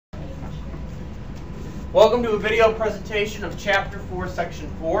Welcome to a video presentation of Chapter 4,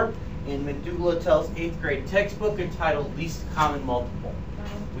 Section 4 in McDougal Littell's 8th grade textbook entitled Least Common Multiple.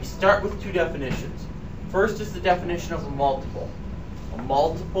 We start with two definitions. First is the definition of a multiple. A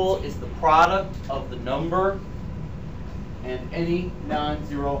multiple is the product of the number and any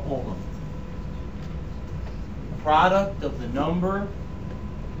non-zero whole number. Product of the number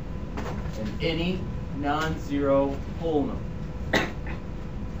and any non-zero whole number.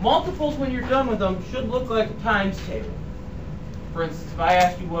 Multiples, when you're done with them, should look like a times table. For instance, if I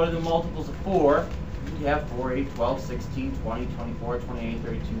asked you what are the multiples of 4, you'd have 4, 8, 12, 16, 20, 24, 28,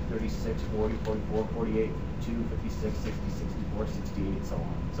 32, 36, 40, 44, 48, 52, 56, 60, 64, 68, so on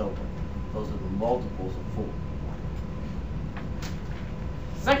and so forth. Those are the multiples of 4.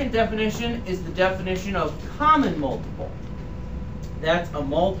 Second definition is the definition of common multiple. That's a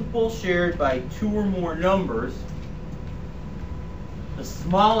multiple shared by two or more numbers, the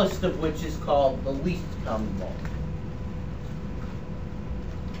smallest of which is called the least common multiple.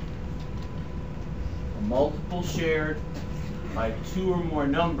 A multiple shared by two or more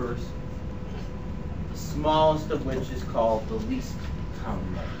numbers, the smallest of which is called the least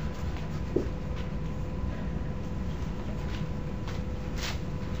common multiple.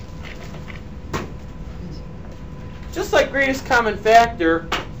 Just like greatest common factor,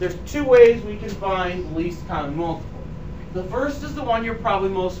 there's two ways we can find the least common multiple. The first is the one you're probably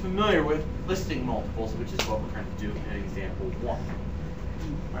most familiar with, listing multiples, which is what we're going to do in example 1.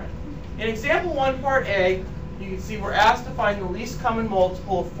 Right. In example 1, part A, you can see we're asked to find the least common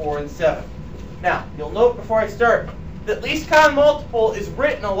multiple of 4 and 7. Now, you'll note before I start that least common multiple is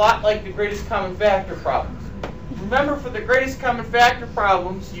written a lot like the greatest common factor problems. Remember, for the greatest common factor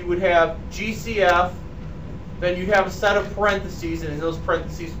problems, you would have GCF, then you'd have a set of parentheses, and in those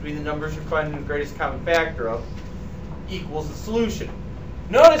parentheses would be the numbers you're finding the greatest common factor of, equals the solution.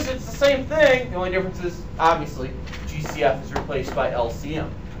 Notice it's the same thing, the only difference is, obviously, GCF is replaced by LCM.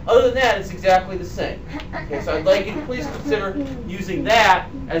 Other than that, it's exactly the same. Okay, so I'd like you to please consider using that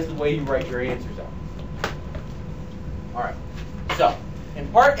as the way you write your answers out. Alright, so, in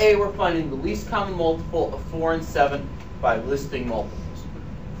part A, we're finding the least common multiple of 4 and 7 by listing multiples.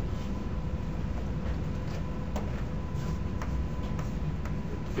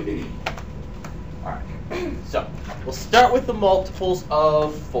 Alright, so we'll start with the multiples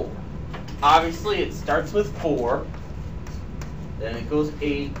of 4. Obviously, it starts with 4, then it goes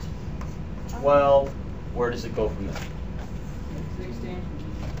 8, 12. Where does it go from there? 16.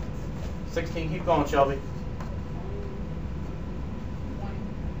 16, keep going, Shelby.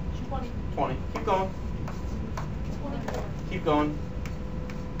 20. 20, keep going. 24. Keep going.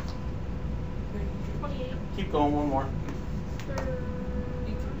 28. Keep going, one more.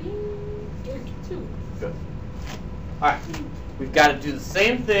 32. Good. Alright, we've got to do the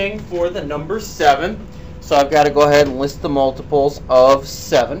same thing for the number 7. So I've got to go ahead and list the multiples of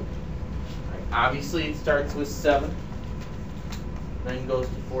 7. Right, obviously it starts with 7, then goes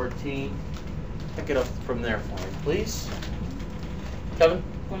to 14. Pick it up from there for me, please. Kevin?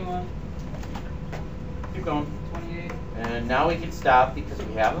 21. Keep going. 28. And now we can stop because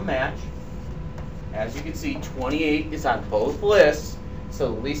we have a match. As you can see, 28 is on both lists,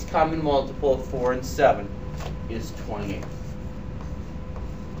 so the least common multiple of 4 and 7 is 28.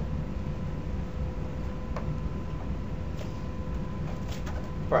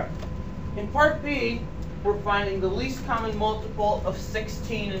 Right. In part B, we're finding the least common multiple of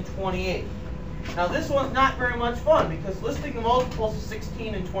 16 and 28. Now this one's not very much fun because listing the multiples of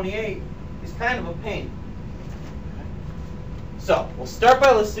 16 and 28 is kind of a pain. So, we'll start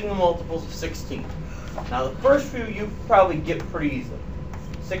by listing the multiples of 16. Now the first few you probably get pretty easily.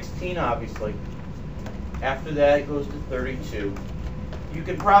 16, obviously. After that, it goes to 32. You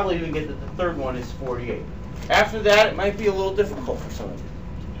can probably even get that the third one is 48. After that, it might be a little difficult for some of you.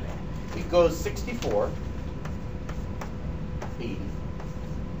 It goes 64, 80,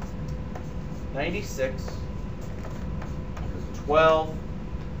 96, 12,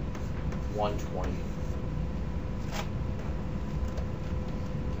 120.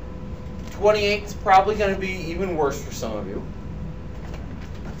 28 is probably going to be even worse for some of you.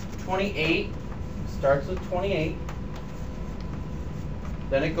 28 starts with 28.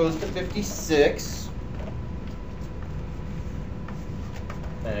 Then it goes to 56.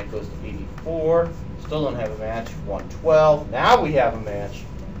 Then it goes to 84. Still don't have a match. 112. Now we have a match.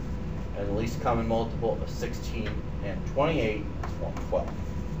 And the least common multiple of 16 and 28 is 112.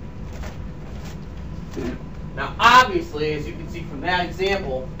 Now obviously, as you can see from that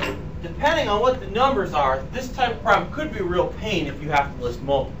example, depending on what the numbers are, this type of problem could be a real pain if you have to list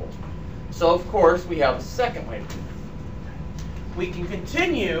multiples. So of course, we have a second way to do it. We can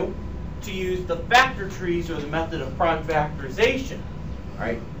continue to use the factor trees or the method of prime factorization. All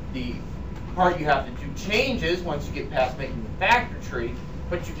right, the part you have to do changes once you get past making the factor tree,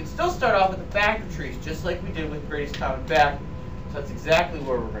 but you can still start off with the factor trees just like we did with greatest common factor. So that's exactly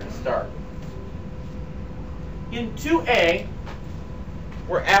where we're going to start. In 2A,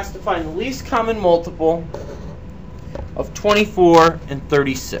 we're asked to find the least common multiple of 24 and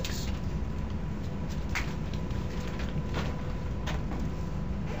 36.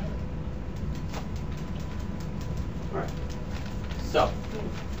 All right. So,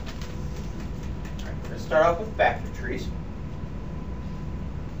 we're going to start off with factor trees.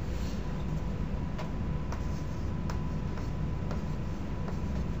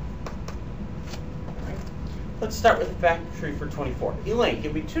 Let's start with the factor tree for 24. Elaine,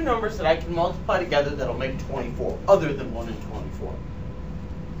 give me two numbers that I can multiply together that'll make 24, other than 1 and 24.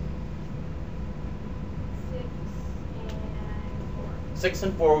 6 and 4. 6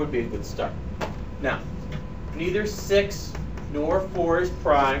 and 4 would be a good start. Now, neither 6 nor 4 is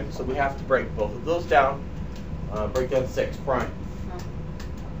prime, so we have to break both of those down. Break down 6, prime.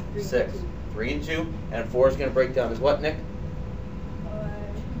 6. 3 and 2. And 4 is going to break down as what, Nick?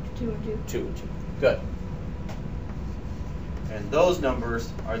 2 and 2. 2 and 2. Good. And those numbers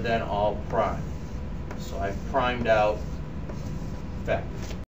are then all prime. So I've primed out factors.